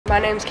My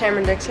name's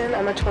Cameron Dixon.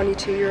 I'm a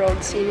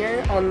 22-year-old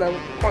senior on the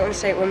Portland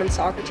State women's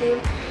soccer team,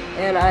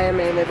 and I am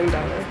a living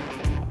donor.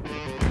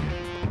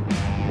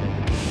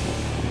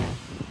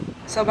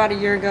 So about a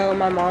year ago,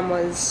 my mom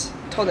was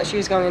told that she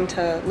was going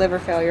into liver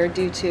failure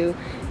due to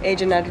a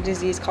genetic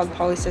disease called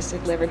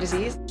polycystic liver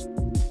disease.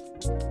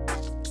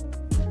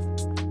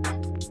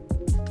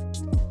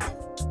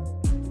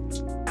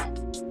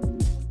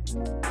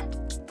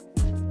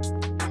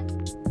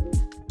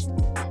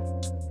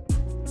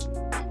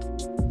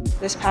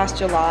 This past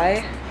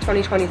July,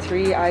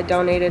 2023, I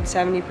donated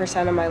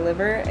 70% of my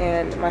liver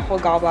and my whole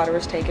gallbladder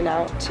was taken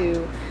out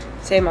to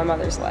save my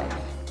mother's life.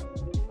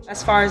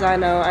 As far as I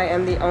know, I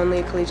am the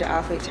only collegiate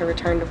athlete to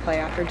return to play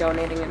after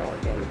donating an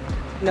organ.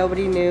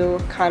 Nobody knew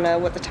kind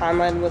of what the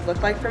timeline would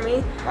look like for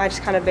me. I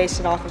just kind of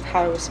based it off of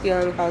how I was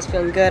feeling. If I was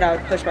feeling good, I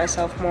would push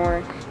myself more.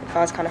 If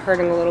I was kind of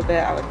hurting a little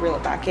bit, I would reel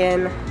it back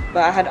in.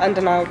 But I had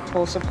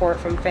undeniable support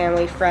from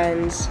family,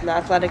 friends, the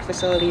athletic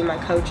facility, my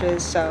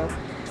coaches, so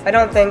I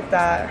don't think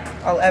that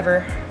I'll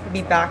ever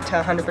be back to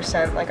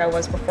 100% like I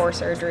was before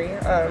surgery.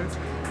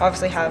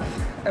 Obviously have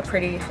a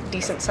pretty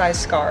decent sized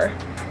scar,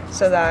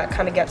 so that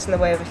kind of gets in the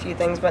way of a few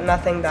things, but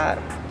nothing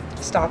that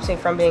stops me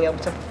from being able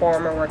to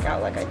perform or work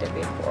out like I did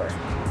before.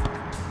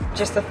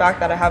 Just the fact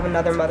that I have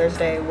another Mother's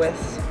Day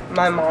with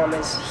my mom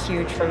is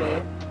huge for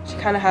me. She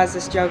kind of has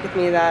this joke with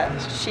me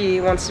that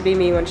she wants to be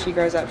me when she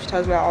grows up. She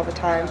tells me that all the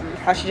time,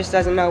 how she just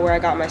doesn't know where I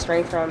got my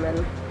strength from,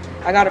 and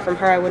I got it from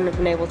her. I wouldn't have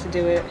been able to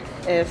do it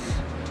if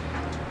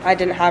I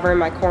didn't have her in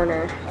my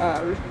corner.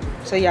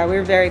 So yeah, we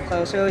were very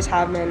close. We always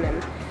have been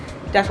and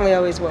definitely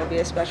always will be,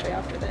 especially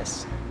after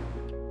this.